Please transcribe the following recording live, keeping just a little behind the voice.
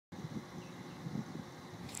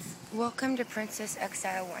Welcome to Princess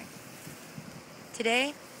Exile 1.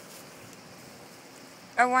 Today,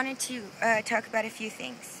 I wanted to talk about a few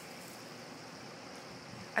things.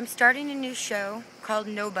 I'm starting a new show called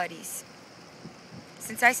Nobodies.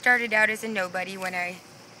 Since I started out as a nobody when I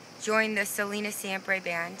joined the Selena Siempre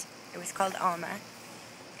band, it was called Alma,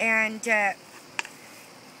 and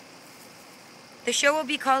the show will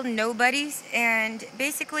be called Nobodies, and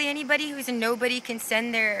basically anybody who's a nobody can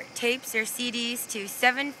send their tapes or CDs to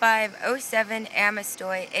 7507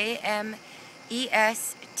 Amestoy, A-M-E-S-T-O-Y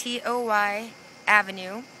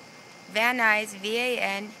Avenue, Van Nuys,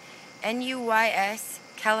 V-A-N-N-U-Y-S,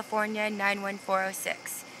 California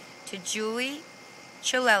 91406, to Julie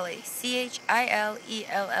Chilelli,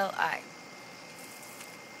 C-H-I-L-E-L-L-I.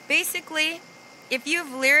 Basically, if you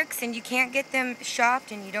have lyrics and you can't get them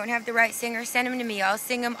shopped and you don't have the right singer, send them to me. I'll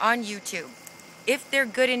sing them on YouTube. If they're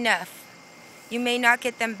good enough, you may not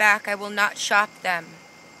get them back. I will not shop them.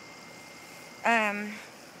 I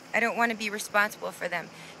don't want to be responsible for them.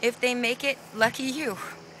 If they make it, lucky you.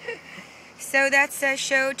 So that's a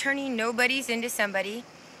show turning nobodies into somebody.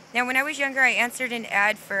 Now, when I was younger, I answered an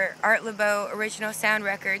ad for Art LeBeau Original Sound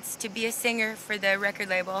Records to be a singer for the record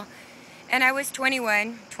label. And I was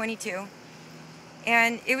 21, 22.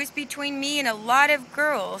 And it was between me and a lot of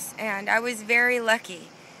girls, and I was very lucky.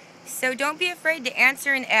 So don't be afraid to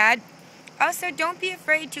answer an ad. Also, don't be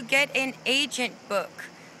afraid to get an agent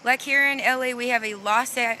book. Like here in LA, we have a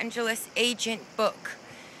Los Angeles agent book,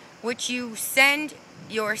 which you send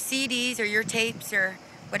your CDs or your tapes or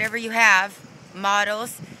whatever you have,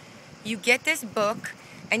 models. You get this book,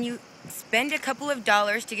 and you spend a couple of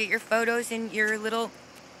dollars to get your photos and your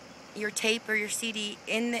tape or your CD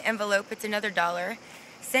in the envelope. It's another $1.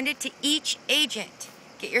 Send it to each agent.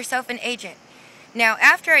 Get yourself an agent. Now,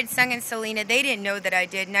 after I'd sung in Selena, they didn't know that I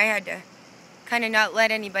did, and I had to kind of not let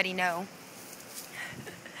anybody know.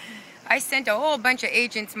 I sent a whole bunch of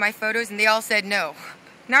agents my photos, and they all said no.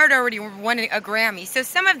 Nard already won a Grammy, so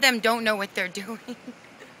some of them don't know what they're doing.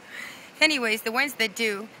 Anyways, the ones that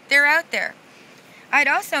do, they're out there. I'd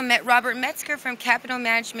also met Robert Metzger from Capital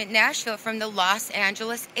Management Nashville from the Los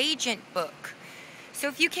Angeles Agent Book. So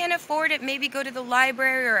if you can't afford it, maybe go to the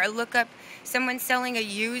library or look up someone selling a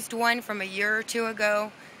used one from a year or two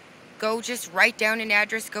ago. Go just write down an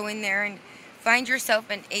address, go in there and find yourself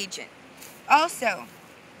an agent. Also,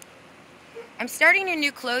 I'm starting a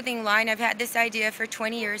new clothing line. I've had this idea for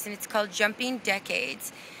 20 years, and it's called Jumping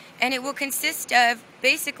Decades. And it will consist of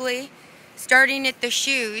basically starting at the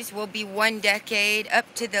shoes will be 1 decade, up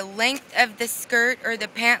to the length of the skirt or the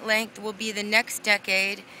pant length will be the next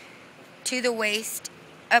decade, to the waist,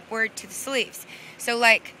 upward to the sleeves. So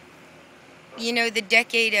like, you know, the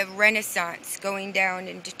decade of Renaissance going down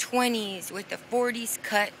into 20s with the 40s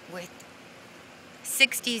cut with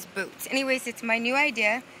 60s boots. Anyways, it's my new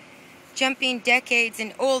idea. Jumping decades,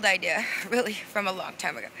 an old idea, really from a long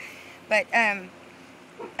time ago. But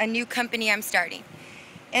a new company I'm starting.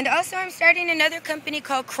 And also I'm starting another company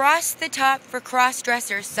called Cross the Top for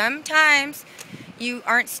cross-dressers. Sometimes you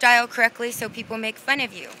aren't styled correctly, so people make fun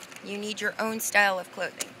of you. You need your own style of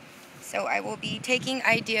clothing. So I will be taking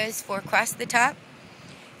ideas for Cross the Top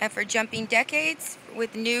and for Jumping Decades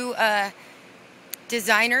with new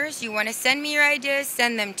designers. You want to send me your ideas,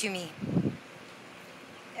 send them to me.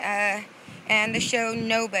 And the show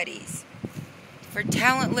Nobodies for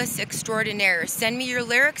talentless extraordinaires. Send me your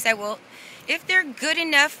lyrics. I will, if they're good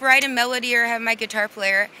enough, write a melody or have my guitar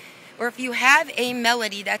player. Or if you have a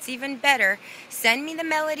melody, that's even better. Send me the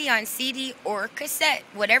melody on CD or cassette.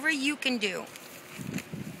 Whatever you can do.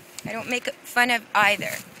 I don't make fun of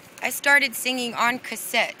either. I started singing on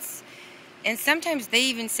cassettes. And sometimes they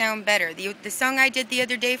even sound better. The song I did the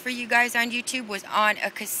other day for you guys on YouTube was on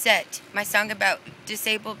a cassette. My song about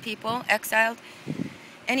disabled people, exiled.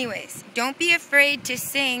 Anyways, don't be afraid to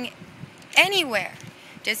sing anywhere.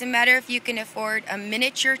 Doesn't matter if you can afford a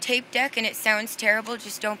miniature tape deck and it sounds terrible,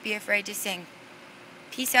 just don't be afraid to sing.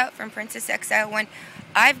 Peace out from Princess Exile 1.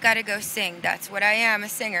 I've got to go sing. That's what I am, a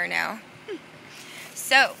singer now.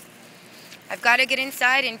 So, I've got to get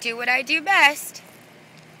inside and do what I do best.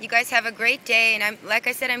 You guys have a great day, and like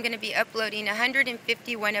I said, I'm going to be uploading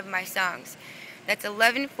 151 of my songs. That's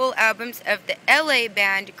 11 full albums of the LA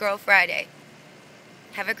band Girl Friday.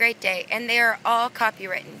 Have a great day, and they are all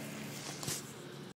copywritten.